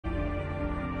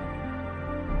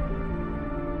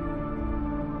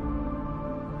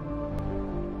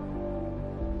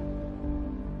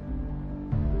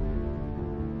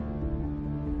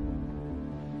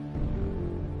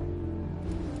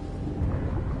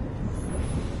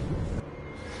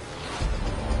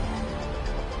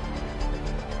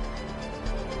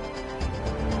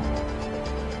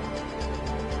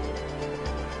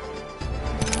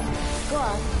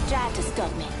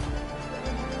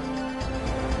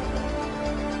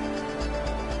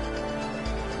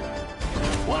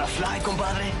Wanna fly,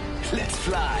 compadre? Let's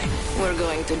fly. We're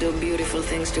going to do beautiful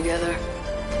things together.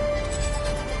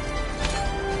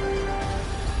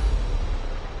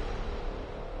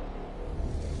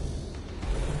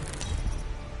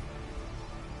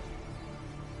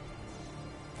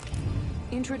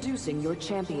 Introducing your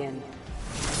champion.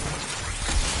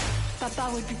 Papa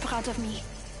would be proud of me.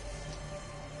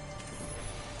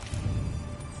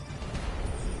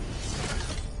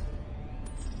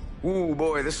 Ooh,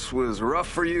 boy, this was rough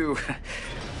for you.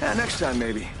 Yeah, next time,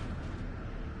 maybe.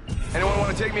 Anyone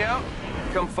want to take me out?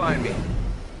 Come find me.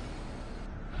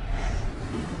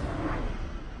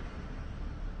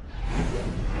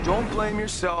 Don't blame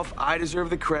yourself. I deserve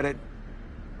the credit.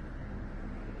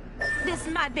 This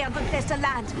might be a good place to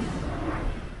land.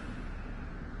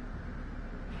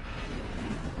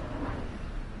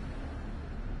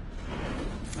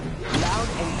 Loud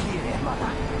and clear,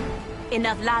 hermana.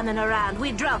 Enough landing around.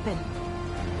 We dropping.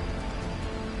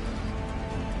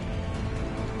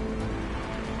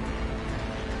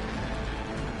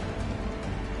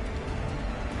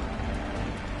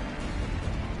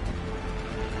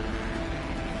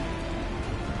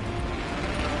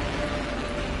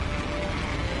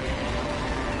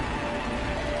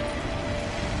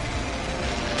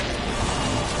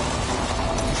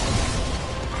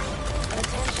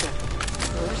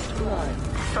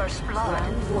 First blood.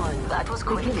 Round 1. That was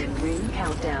quick. Beginning ring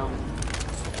countdown.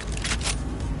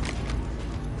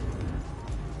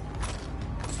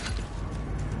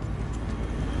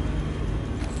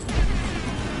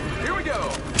 Here we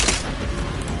go.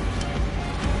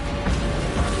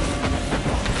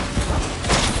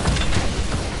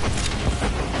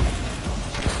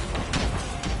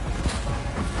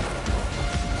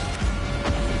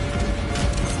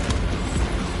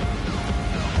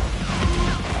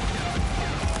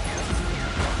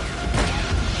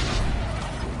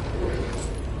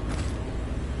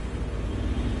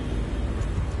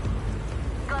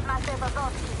 Got myself a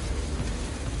boat.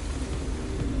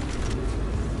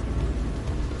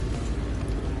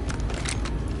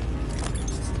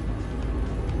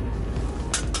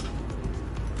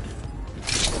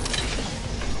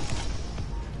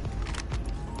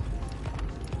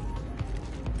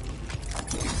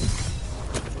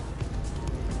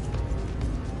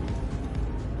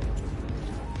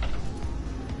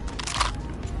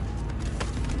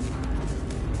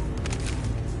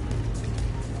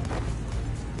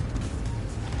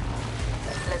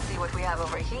 Let's see what we have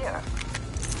over here.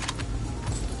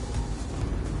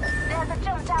 There's a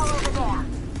jump tower over there.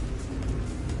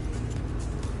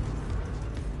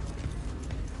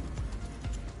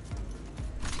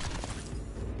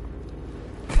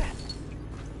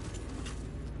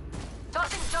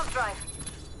 Tossing jump drive.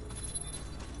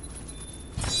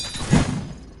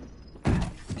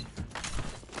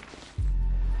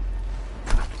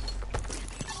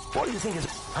 What do you think is...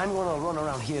 I'm gonna run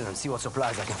around here and see what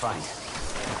supplies I can find.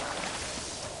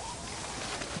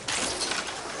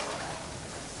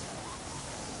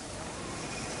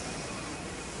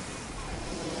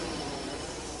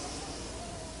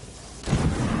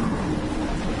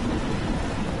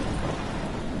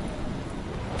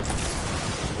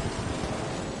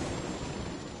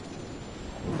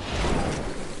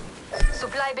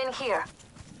 Supply bin here.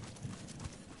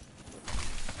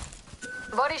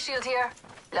 Body shield here.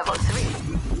 Level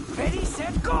 3. Ready,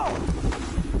 set, go!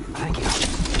 Thank you.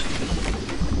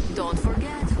 Don't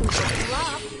forget who picked you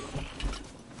up.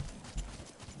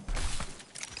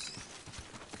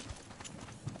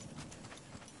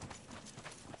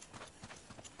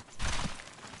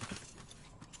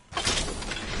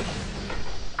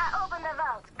 I opened the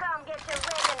vault. Come get your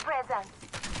wedding present.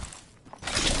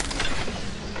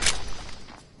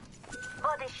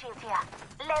 Body shield here.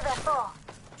 Level 4.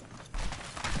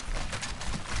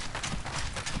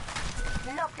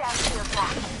 Knockdown shield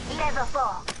back. Level 4.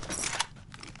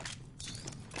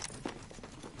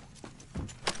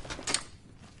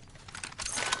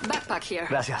 Backpack here.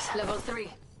 Gracias. Level 3.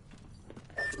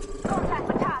 Contact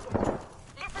with target.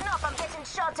 Listen up, I'm getting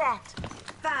shot at.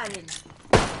 Firing.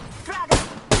 Dragon.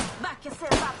 Back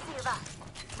yourself up, Silva.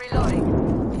 Reloading.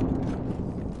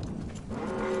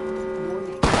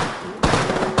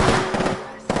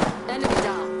 Enemy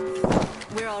down.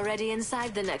 We're already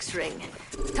inside the next ring.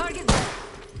 Target there.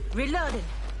 Reloading.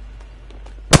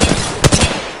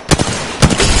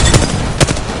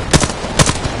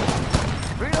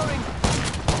 Reloading!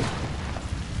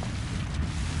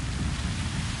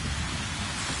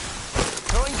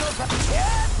 Throwing those...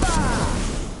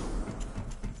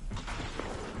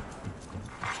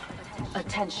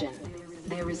 Attention.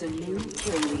 There is a new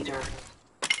kill leader.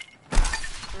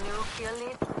 New kill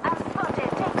lead. I'm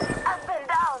spotted. Up and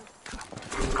down.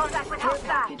 Contact with Care hostile.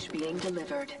 package being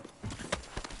delivered.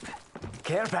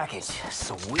 Care package.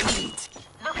 Sweet.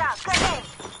 Look out, grenade!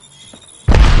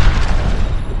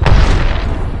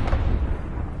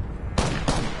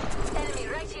 Enemy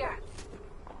right here.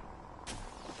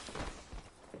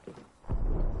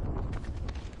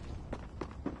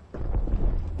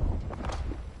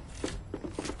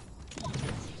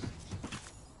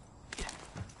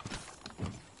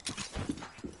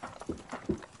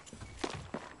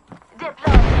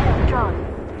 Deploy health drone.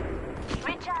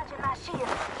 Recharging my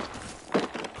shield.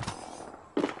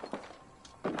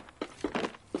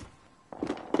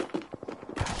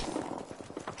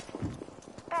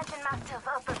 Patching myself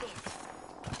up a bit.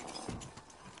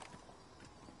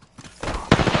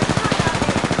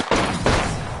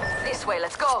 This way,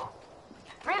 let's go.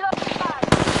 Reload fire.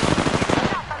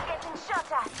 Stop, I'm getting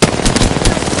shot at.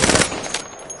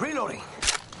 Reloading.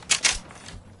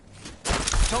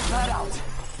 Don't pad out.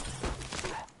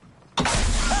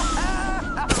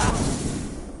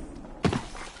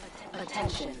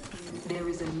 Attention. There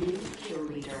is a new kill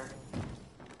leader.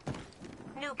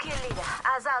 New kill leader,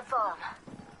 eyes out for him.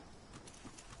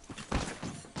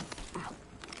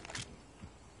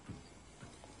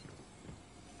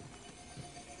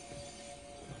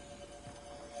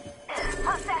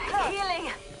 Hostile Healing.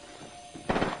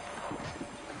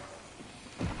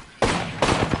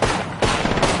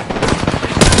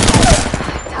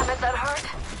 Damn it, that hurt.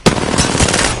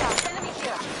 Enemy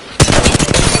here.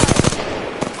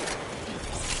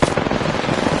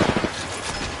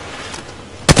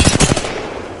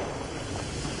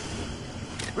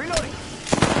 Reloading.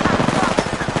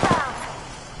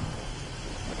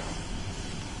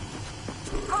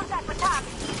 Contact with target.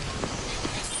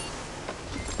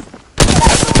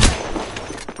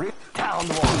 Down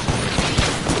the wall.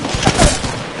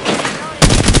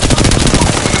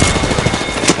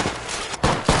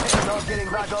 There's no getting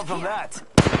back up from that.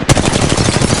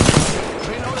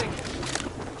 Reloading.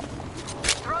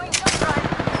 Throwing jump drive.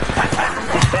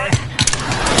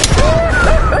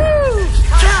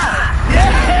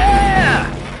 Yeah!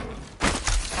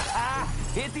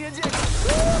 Hit the eject.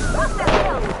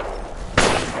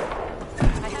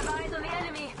 I have eyes on the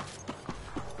enemy.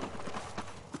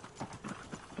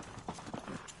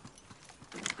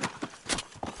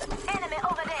 Enemy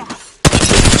over there.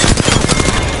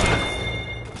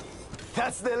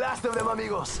 That's the last of them,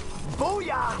 amigos.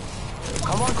 Booyah!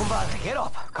 Come on, compadre, get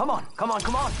up. Come on, come on,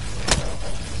 come on.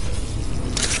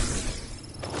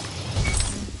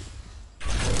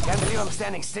 Can't believe I'm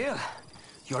standing still.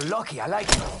 You're lucky, I like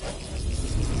it.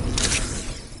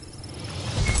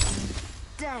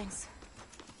 Thanks.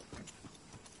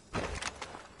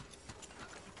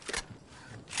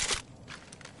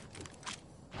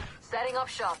 Setting up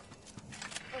shop.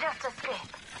 Just a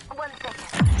scrape. 1 second.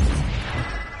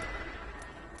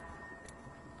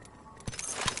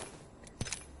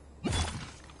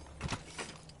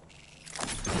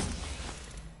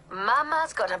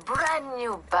 Mama's got a brand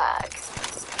new bag.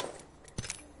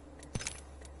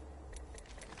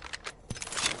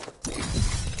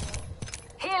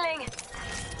 Healing.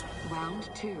 Round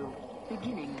 2.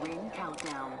 Beginning ring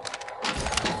countdown.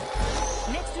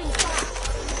 Next ring start.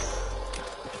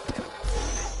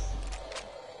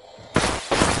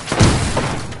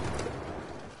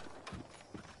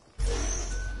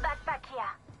 Backpack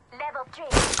here. Level 3.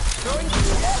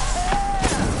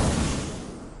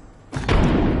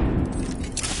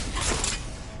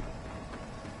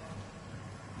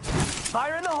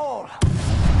 Fire in the hole. I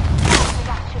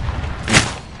got you.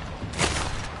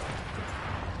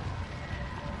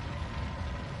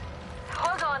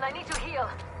 Hold on, I need to heal.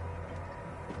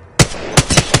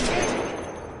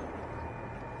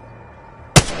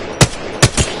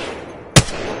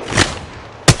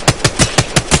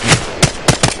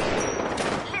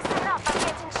 Listen up, I'm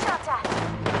getting shot at.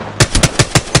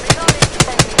 Reloading,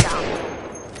 send me down.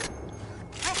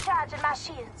 Recharging my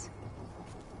shields.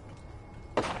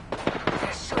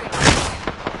 They're shooting at me.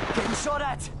 Getting shot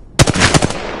at.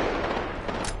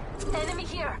 Enemy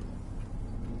here.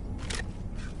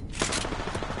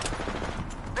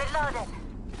 Reloading.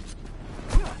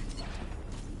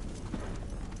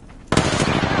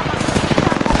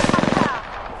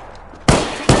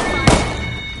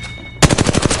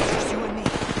 Just you and me.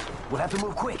 We'll have to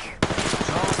move quick.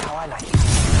 That's how I like it.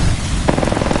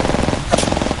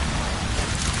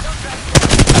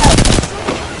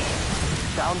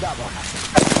 Down that one.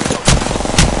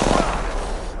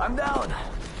 I'm down.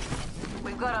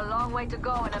 We've got a long way to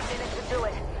go and a minute to do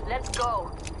it. Let's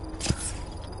go.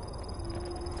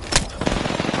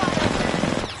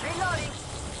 Reloading.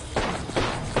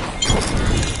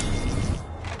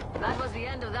 That was the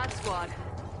end of that squad.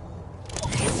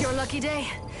 your lucky day.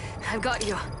 I've got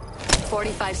you.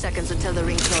 45 seconds until the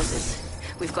ring closes.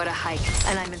 We've got a hike,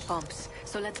 and I'm in pumps.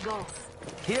 So let's go.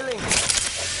 Healing.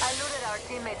 I looted our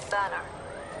teammate's banner.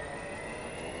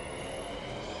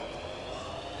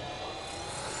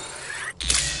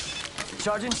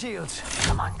 Charging shields.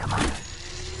 Come on, come on.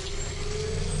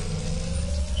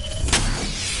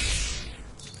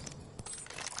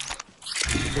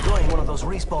 Deploying one of those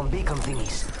respawn beacon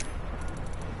thingies.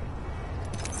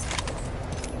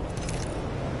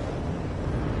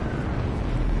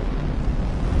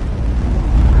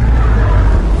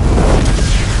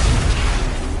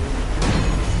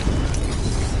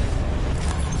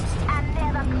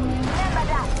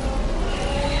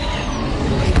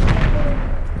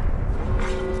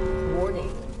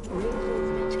 Warning.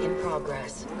 Reinforcement in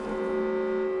progress.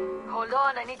 Hold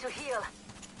on, I need to heal.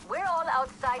 We're all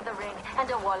outside the ring, and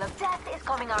a wall of death is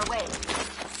coming our way.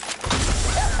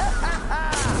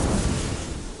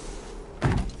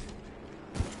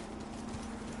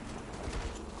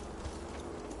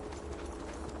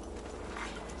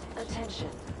 Attention.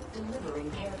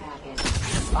 Delivering care package.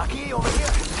 Aquí, over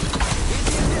here.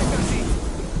 Easy ejector seat.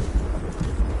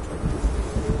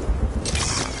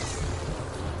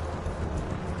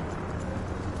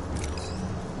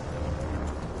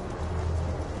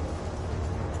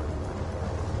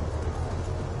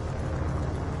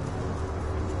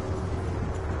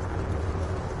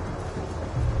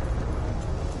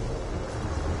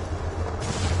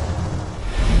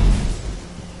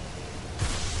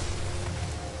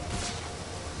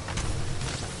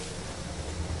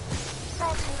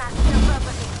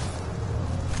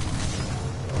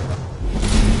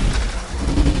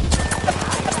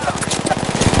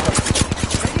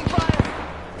 Taking fire.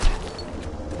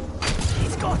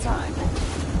 It's go time.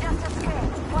 Just a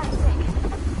script. 1 second.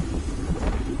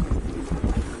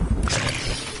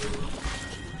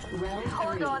 Round 3.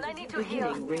 Hold on, I need to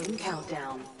heal. Beginning ring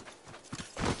countdown.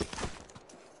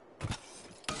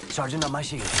 Charging up my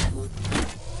shield.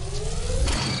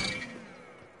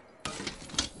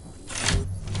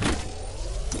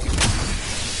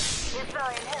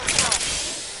 Deploying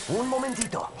health. Un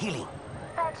momentito. Healing.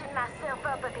 Patching myself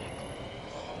up a bit.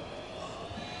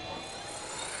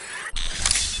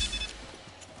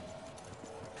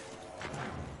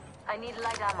 I need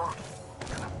light ammo.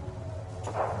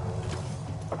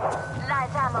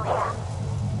 Light ammo here.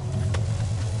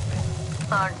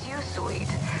 Aren't you sweet?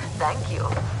 Thank you.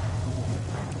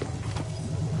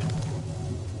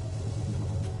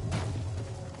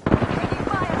 Taking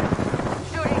fire!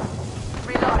 Shooting!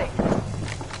 Reloading!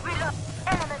 Reload.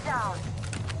 Enemy down.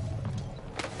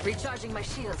 Recharging my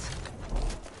shields.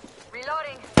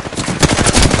 Reloading!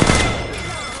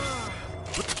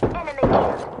 Enemy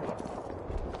killed.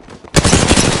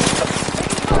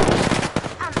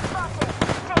 I'm spotted.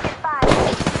 Taking fire.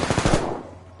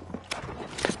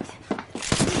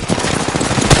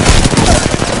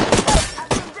 I've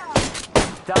been down.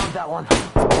 Down that one.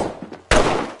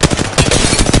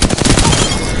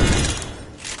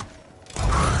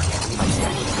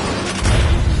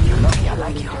 You're lucky I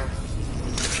like you.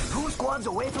 2 squads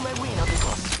away from a win,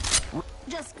 amigos.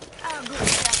 Just how good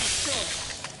is that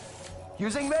script?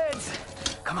 Using meds.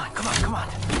 Come on, come on, come on.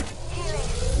 Healing.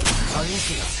 Charging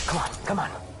shields. Come on, come on.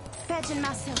 Patching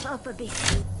myself up a bit.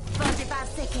 45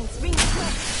 seconds. Ring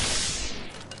close.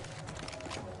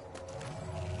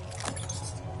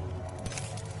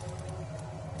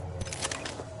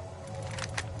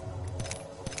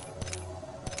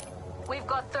 We've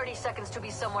got 30 seconds to be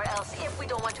somewhere else if we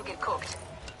don't want to get cooked.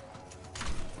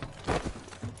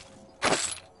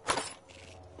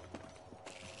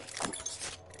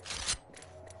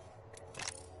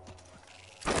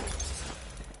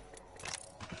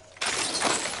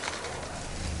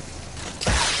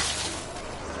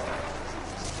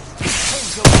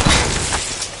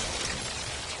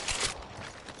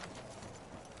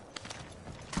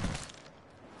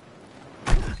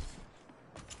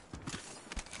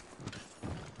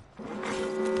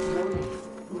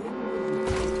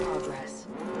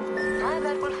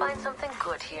 Find something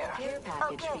good here. Care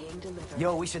package Okay. being delivered.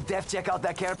 Yo, we should def check out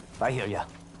that care. I hear ya.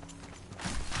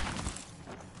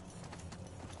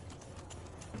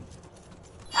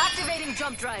 Activating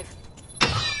jump drive.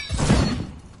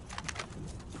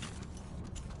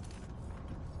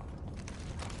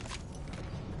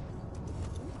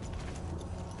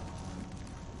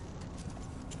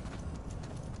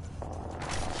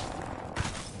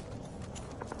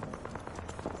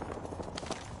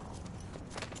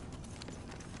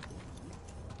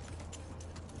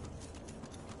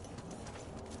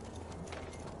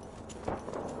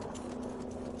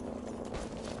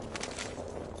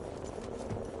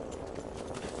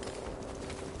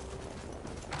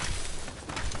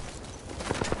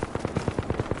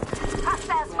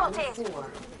 spotted. 4.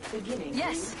 Beginning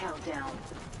Yes. ring countdown.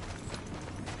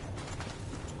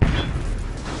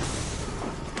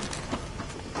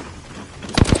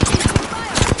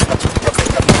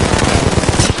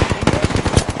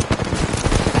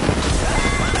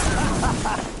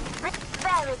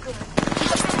 Very good.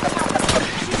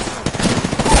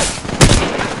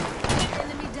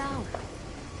 Enemy down.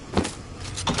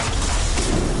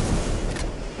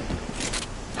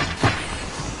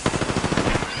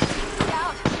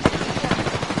 Down.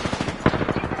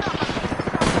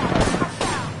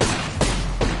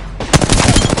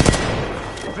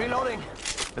 Reloading.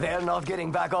 They're not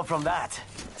getting back up from that.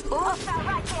 Hostile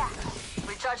right here.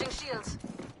 Recharging shields.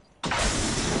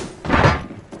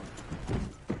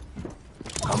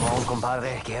 Come on,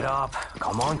 compadre, get up.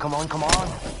 Come on, come on, come on.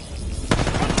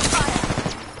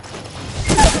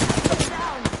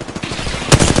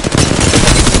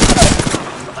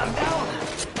 I'm down.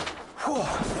 Whew.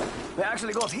 They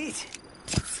actually got heat.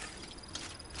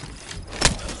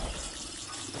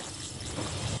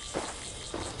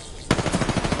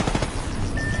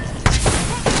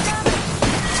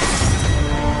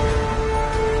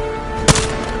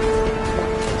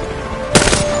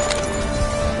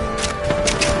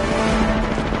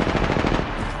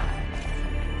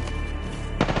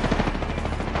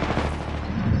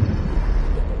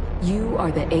 You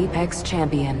are the Apex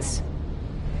Champions.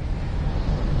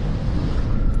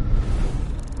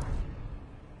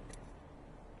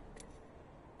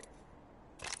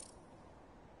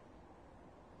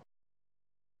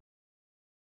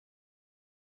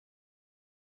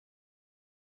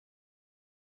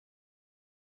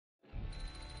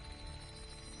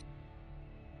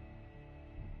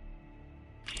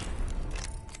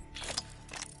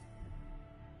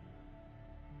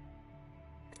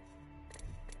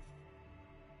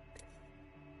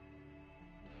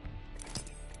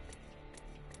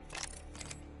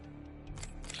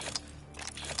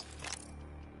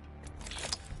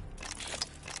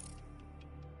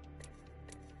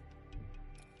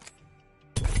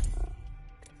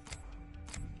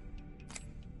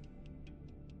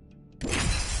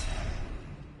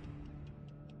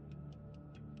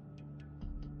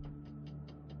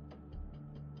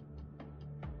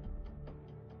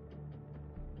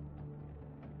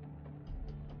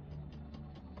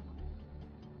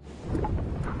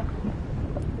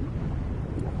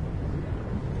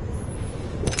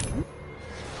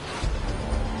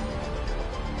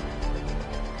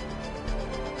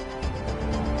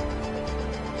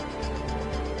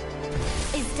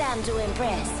 It's time to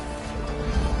impress.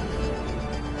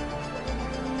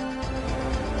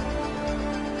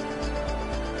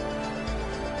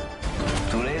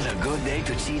 Today's a good day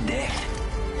to cheat death.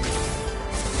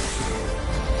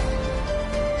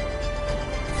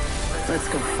 Let's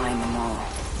go find them all.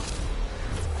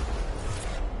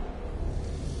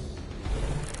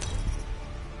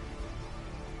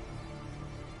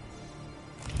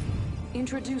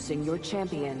 Introducing your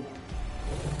champion.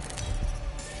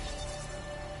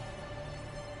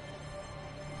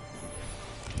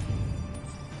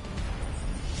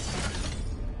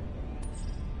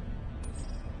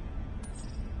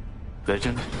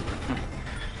 Legend?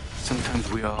 Sometimes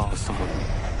we are all someone.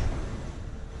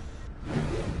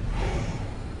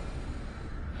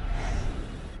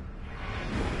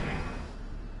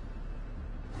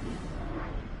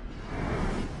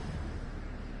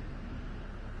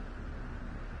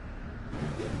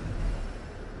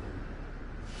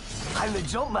 I'm the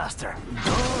jump master.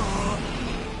 Duh.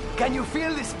 Can you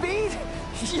feel the speed?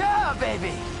 Yeah,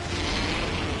 baby.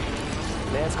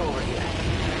 Let's go over here.